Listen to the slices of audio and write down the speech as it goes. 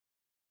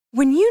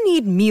When you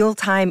need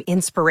mealtime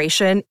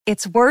inspiration,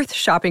 it's worth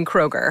shopping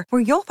Kroger,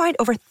 where you'll find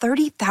over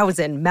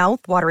 30,000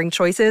 mouth-watering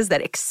choices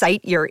that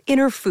excite your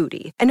inner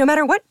foodie. And no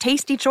matter what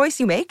tasty choice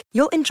you make,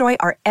 you'll enjoy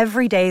our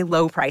everyday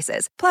low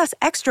prices, plus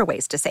extra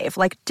ways to save,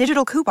 like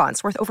digital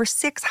coupons worth over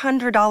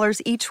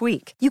 $600 each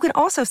week. You can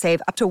also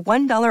save up to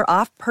 $1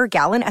 off per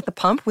gallon at the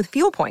pump with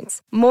fuel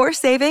points. More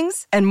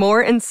savings and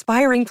more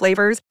inspiring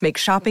flavors make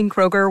shopping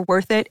Kroger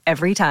worth it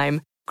every time.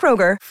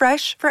 Kroger,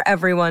 fresh for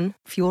everyone.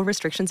 Fuel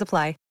restrictions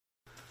apply.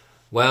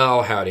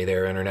 Well, howdy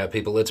there, Internet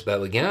people. It's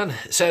Beau again.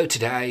 So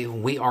today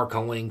we are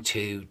going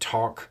to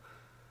talk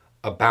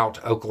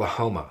about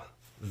Oklahoma,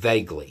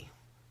 vaguely.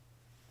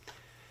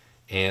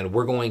 And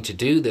we're going to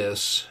do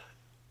this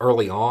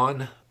early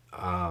on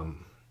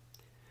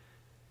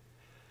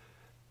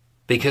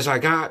because I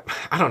got,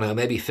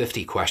 maybe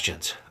 50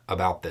 questions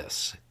about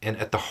this. And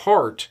at the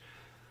heart,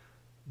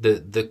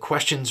 the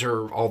questions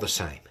are all the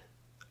same.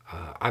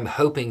 I'm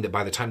hoping that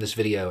by the time this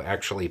video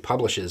actually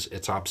publishes,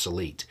 it's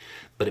obsolete,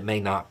 but it may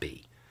not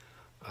be.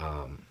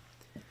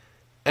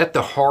 At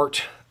the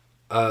heart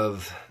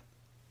of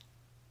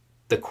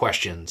the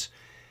questions,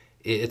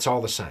 it's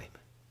all the same.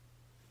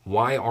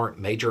 Why aren't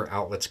major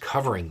outlets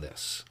covering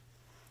this?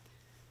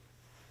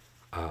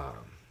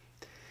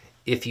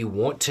 If you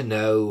want to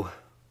know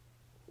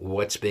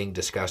what's being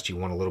discussed, you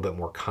want a little bit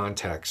more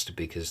context,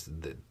 because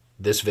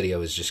this video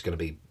is just going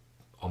to be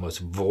almost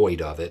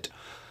void of it.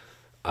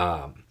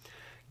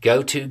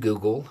 Go to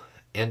Google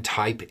and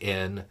type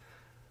in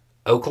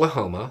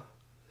Oklahoma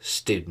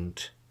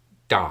student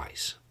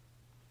dies,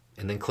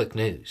 and then click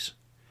news.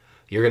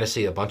 You're going to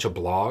see a bunch of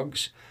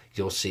blogs.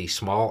 You'll see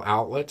small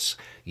outlets.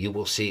 You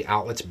will see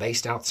outlets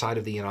based outside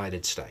of the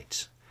United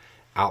States.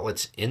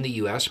 Outlets in the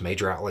U.S.,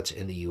 major outlets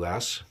in the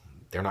U.S.,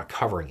 they're not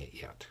covering it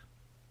yet.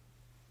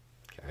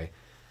 Okay.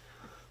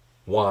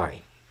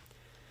 Why?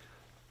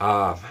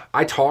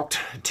 I talked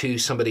to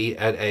somebody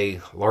at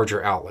a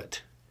larger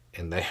outlet,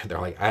 and they're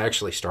like, I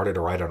actually started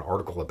to write an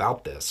article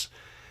about this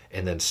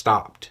and then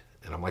stopped.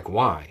 And I'm like,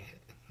 why?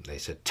 They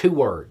said 2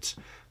 words: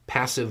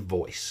 passive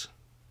voice.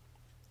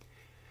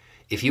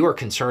 If you are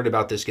concerned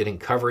about this getting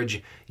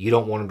coverage, you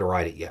don't want them to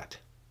write it yet.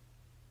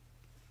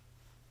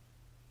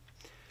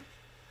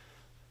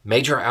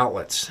 Major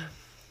outlets,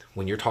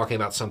 when you're talking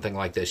about something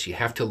like this, you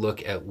have to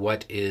look at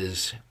what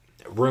is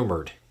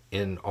rumored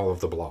in all of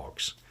the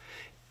blogs.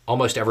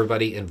 Almost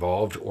everybody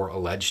involved or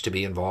alleged to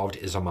be involved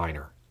is a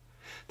minor.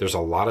 There's a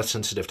lot of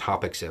sensitive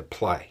topics at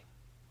play.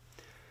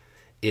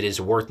 It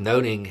is worth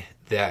noting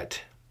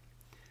that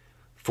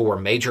for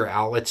major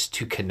outlets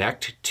to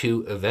connect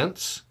to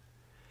events,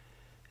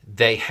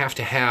 they have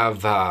to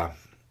have an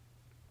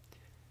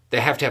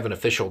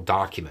official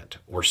document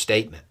or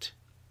statement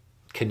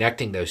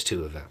connecting those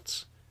 2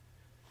 events.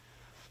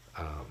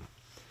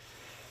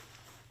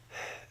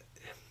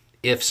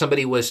 If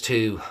somebody was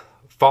to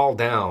fall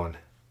down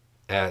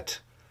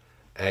at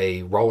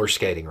a roller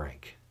skating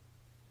rink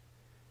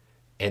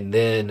and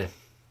then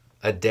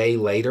a day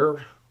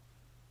later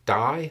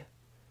die,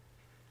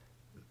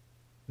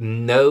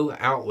 no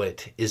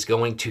outlet is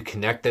going to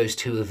connect those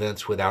 2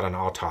 events without an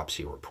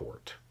autopsy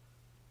report.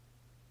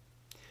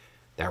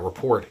 That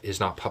report is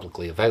not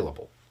publicly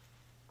available.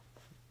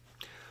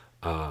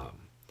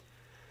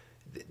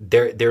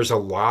 There's a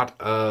lot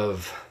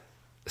of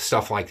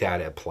stuff like that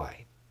at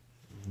play.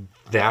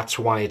 That's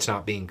why it's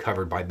not being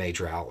covered by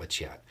major outlets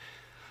yet.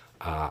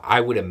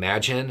 I would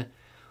imagine,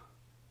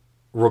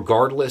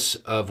 regardless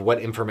of what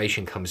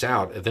information comes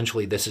out,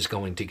 eventually this is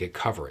going to get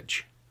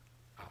coverage.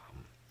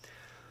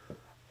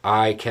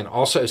 I can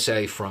also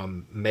say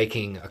from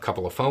making a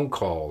couple of phone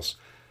calls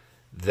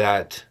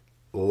that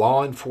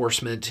law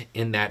enforcement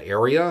in that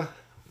area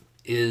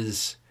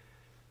is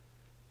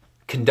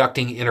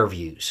conducting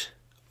interviews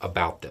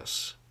about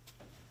this.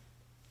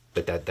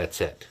 But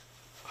that's it.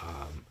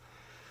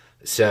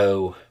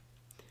 So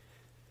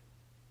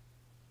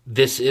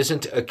this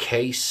isn't a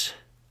case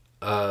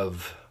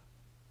of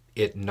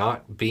it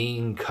not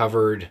being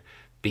covered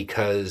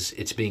because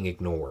it's being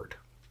ignored.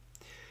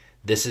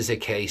 This is a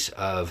case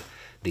of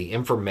the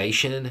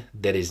information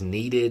that is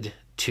needed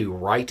to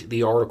write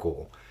the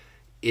article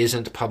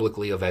isn't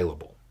publicly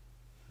available.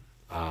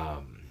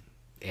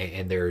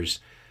 And there's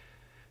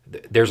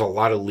a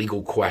lot of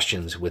legal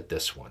questions with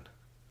this one.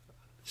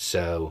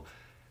 So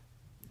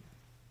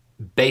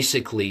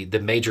basically,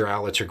 the major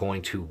outlets are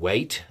going to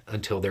wait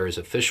until there is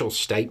official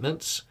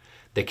statements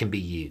that can be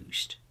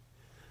used.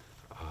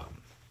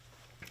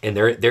 And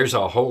there's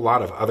a whole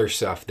lot of other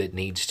stuff that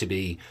needs to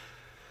be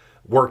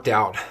worked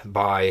out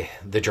by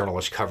the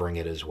journalists covering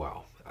it as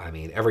well. I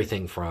mean,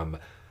 everything from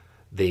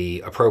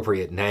the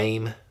appropriate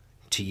name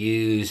to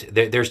use.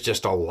 There's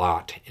just a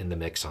lot in the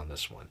mix on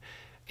this one.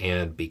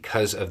 And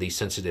because of the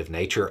sensitive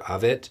nature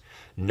of it,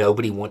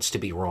 nobody wants to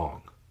be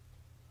wrong.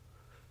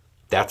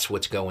 That's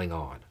what's going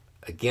on.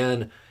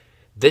 Again,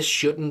 this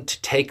shouldn't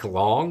take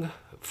long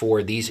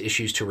for these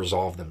issues to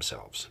resolve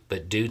themselves.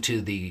 But due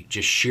to the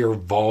just sheer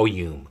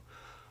volume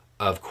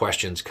of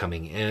questions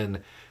coming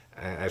in,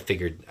 I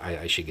figured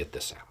I should get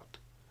this out.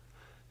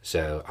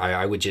 So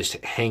I would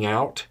just hang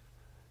out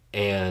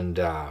and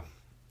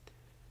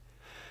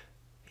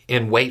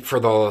wait for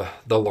the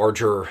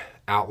larger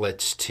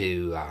outlets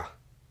to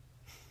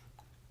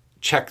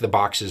check the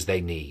boxes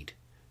they need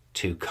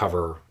to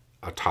cover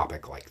a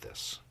topic like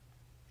this.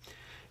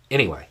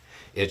 Anyway,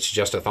 it's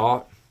just a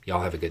thought.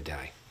 Y'all have a good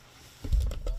day.